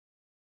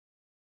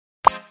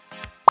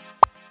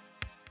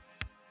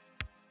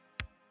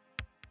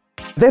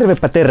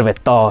Tervepä terve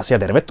taas ja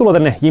tervetuloa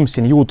tänne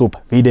Jimsin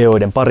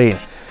YouTube-videoiden pariin.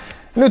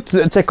 Nyt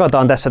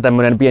tsekataan tässä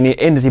tämmönen pieni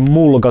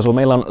ensimulkaisu.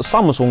 Meillä on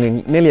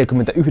Samsungin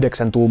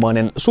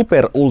 49-tuumainen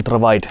Super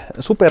Ultrawide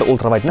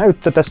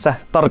näyttö tässä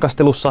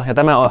tarkastelussa. Ja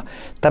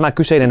tämä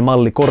kyseinen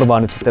malli korvaa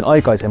nyt sitten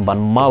aikaisemman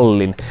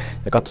mallin.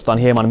 Ja katsotaan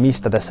hieman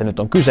mistä tässä nyt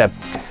on kyse.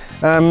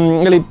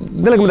 Eli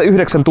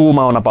 49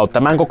 tuumaa on about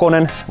tämän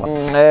kokoinen.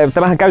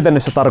 Tämähän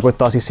käytännössä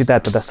tarkoittaa siis sitä,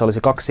 että tässä olisi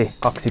kaksi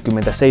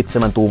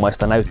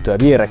 27-tuumaista näyttöä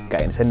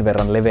vierekkäin. Sen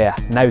verran leveä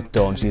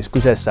näyttö on siis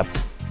kyseessä.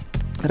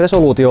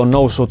 Resoluutio on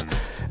noussut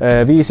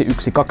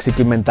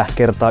 5120 x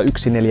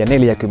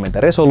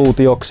 1440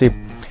 resoluutioksi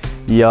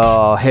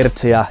ja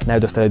hertsiä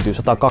näytöstä löytyy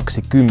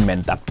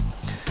 120.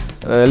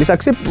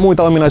 Lisäksi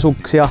muita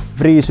ominaisuuksia: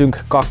 FreeSync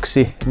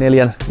 2,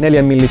 4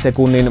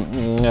 millisekunnin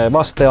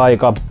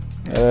vasteaika,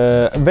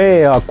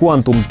 VA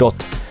Quantum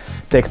Dot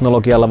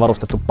teknologialla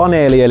varustettu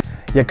paneeli.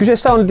 Ja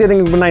kyseessä on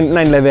tietenkin, kun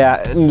näin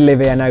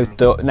leveä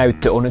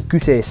näyttö on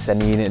kyseessä,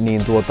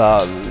 niin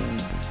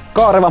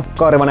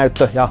kaareva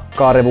näyttö, ja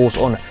kaarevuus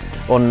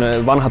on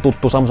vanha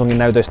tuttu Samsungin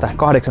näytöistä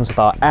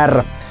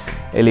 800R.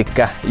 Eli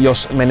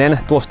jos menen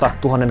tuosta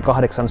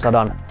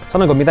 1800,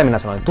 sanoinko mitä minä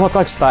sanoin?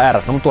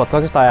 1800R, no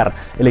 1800R.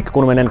 Eli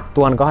kun menen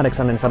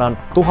 1800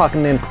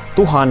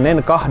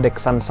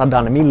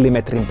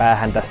 millimetrin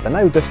päähän tästä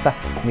näytöstä,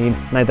 niin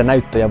näitä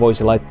näyttöjä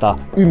voisi laittaa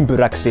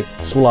ympyräksi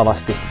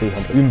sulavasti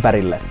siihen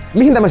ympärille.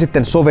 Mihin tämä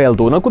sitten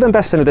soveltuu? No kuten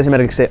tässä nyt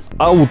esimerkiksi se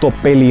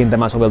autopeliin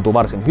tämä soveltuu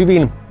varsin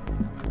hyvin.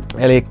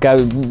 Eli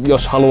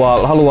jos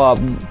haluaa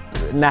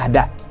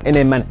nähdä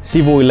enemmän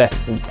sivuille,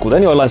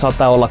 kuten joillain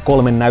saattaa olla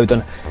 3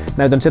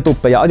 näytön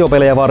setuppeja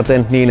ajopelejä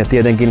varten, niin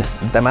tietenkin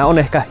tämä on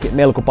ehkä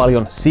melko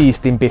paljon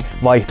siistimpi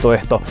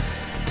vaihtoehto.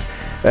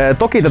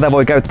 Toki tätä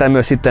voi käyttää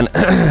myös sitten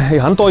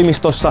ihan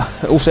toimistossa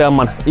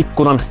useamman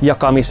ikkunan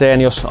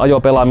jakamiseen, jos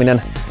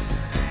ajopelaaminen,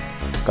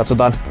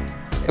 katsotaan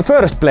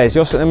first place,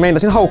 jos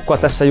meinasin haukkua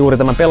tässä juuri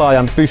tämän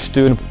pelaajan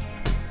pystyyn,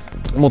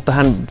 mutta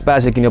hän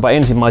pääsikin jopa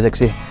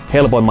ensimmäiseksi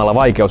helpoimmalla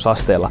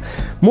vaikeusasteella.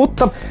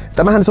 Mutta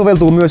tämähän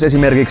soveltuu myös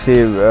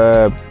esimerkiksi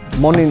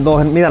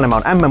mitä nämä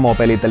on,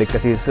 MMO-pelit, eli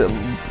siis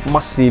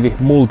massiivi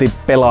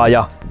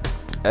multipelaaja,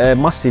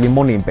 massiivi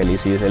moninpeli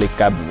siis,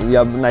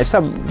 ja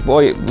näissä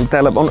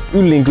täällä on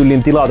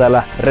yllin tilaa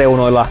täällä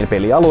reunoilla.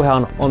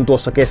 Pelialuehan on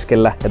tuossa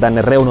keskellä ja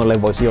tänne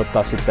reunoille voi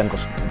sijoittaa sitten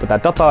tätä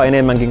dataa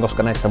enemmänkin,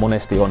 koska näissä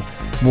monesti on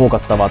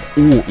muokattavat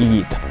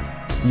UI:t,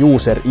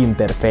 User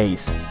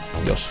Interface,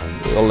 jos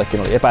jollekin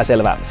oli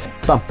epäselvää.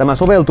 Tämä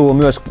soveltuu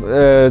myös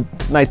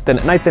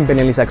näiden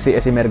pelien lisäksi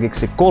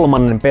esimerkiksi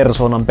kolmannen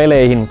persoonan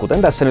peleihin,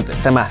 kuten tässä nyt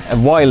tämä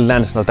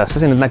Wildlands. No tässä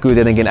se nyt näkyy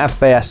tietenkin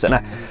FPS-nä.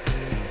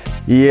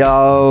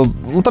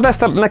 Mutta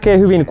tästä näkee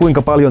hyvin,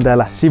 kuinka paljon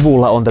täällä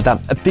sivulla on tätä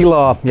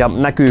tilaa ja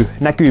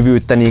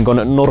näkyvyyttä niin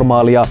kuin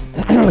normaalia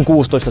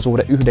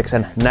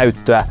 16:9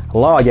 näyttöä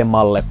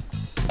laajemmalle.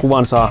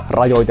 Kuvan saa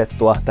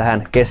rajoitettua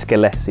tähän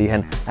keskelle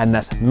siihen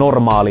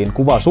NS-normaaliin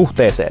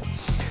kuvasuhteeseen.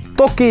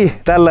 Toki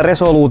tällä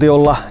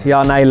resoluutiolla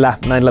ja näillä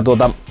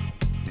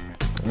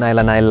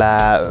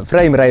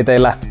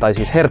framerateilla tai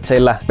siis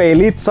hertseillä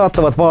pelit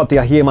saattavat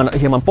vaatia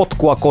hieman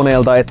potkua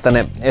koneelta,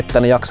 että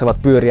ne jaksavat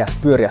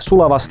pyöriä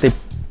sulavasti.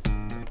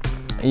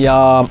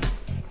 Ja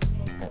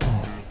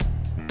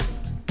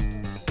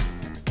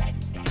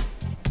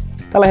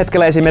tällä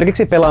hetkellä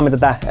esimerkiksi pelaamme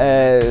tätä,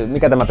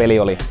 mikä tämä peli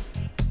oli?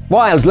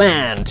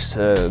 Wildlands,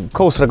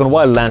 Ghost Recon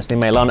Wildlands, niin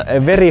meillä on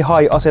very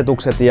high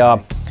asetukset ja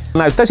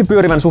näyttäisi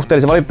pyörivän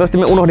suhteellisen. Valitettavasti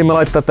me unohdimme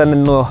laittaa tänne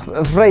nuo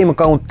frame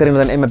counterin,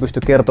 joten emme pysty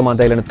kertomaan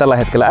teille nyt tällä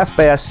hetkellä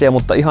FPS:iä,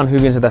 mutta ihan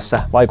hyvin se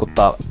tässä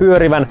vaikuttaa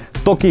pyörivän.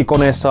 Toki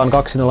koneessa on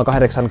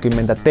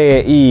 2080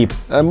 Ti.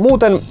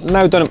 Muuten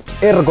näytön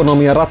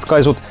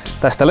ergonomia-ratkaisut.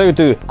 Tästä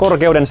löytyy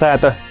korkeuden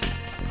säätö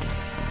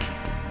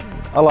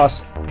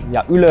alas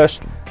ja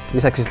ylös.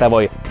 Lisäksi sitä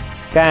voi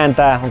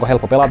kääntää. Onko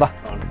helppo pelata?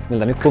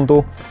 Miltä nyt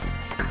tuntuu?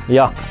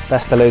 Ja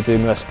tästä löytyy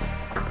myös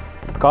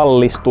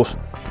kallistus.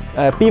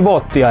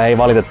 Pivottia ei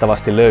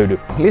valitettavasti löydy.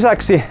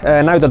 Lisäksi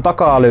näytön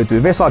takaa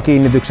löytyy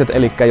vesakiinnitykset,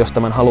 eli jos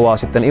tämän haluaa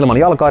sitten ilman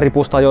jalkaa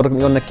ripustaa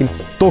jonnekin.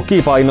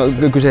 Toki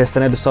kyseisessä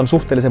näytössä on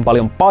suhteellisen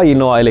paljon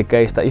painoa, eli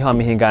ei sitä ihan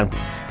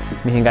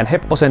mihinkään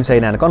hepposen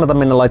seinään kannata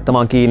mennä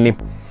laittamaan kiinni.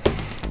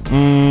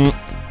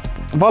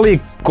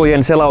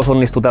 Valikkojen selaus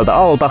onnistuu täältä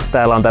alta.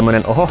 Täällä on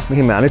tämmönen,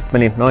 mihin mä nyt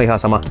menin? No ihan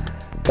sama.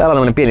 Täällä on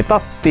tämmönen pieni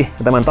tatti,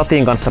 ja tämän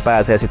tatin kanssa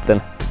pääsee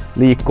sitten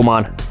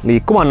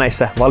liikkumaan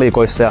näissä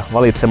valikoissa ja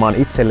valitsemaan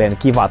itselleen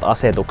kivat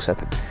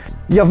asetukset.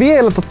 Ja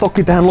vielä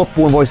toki tähän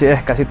loppuun voisi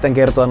ehkä sitten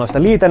kertoa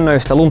noista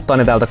liitännöistä. Lunttaan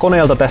ne täältä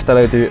koneelta. Tästä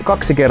löytyy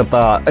 2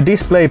 kertaa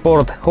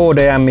DisplayPort,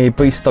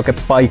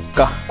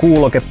 HDMI-pistokepaikka,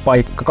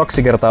 kuulokepaikka,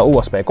 2 kertaa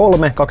USB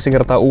 3, 2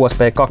 kertaa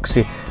USB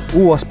 2,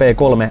 USB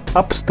 3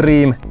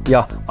 Upstream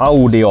ja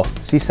audio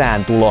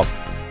sisääntulo.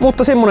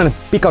 Mutta semmonen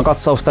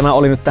pikakatsaus tämä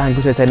oli nyt tähän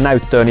kyseiseen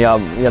näyttöön ja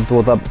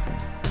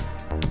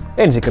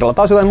ensi kerralla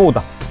taas jotain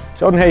muuta.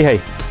 Se on hei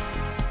hei!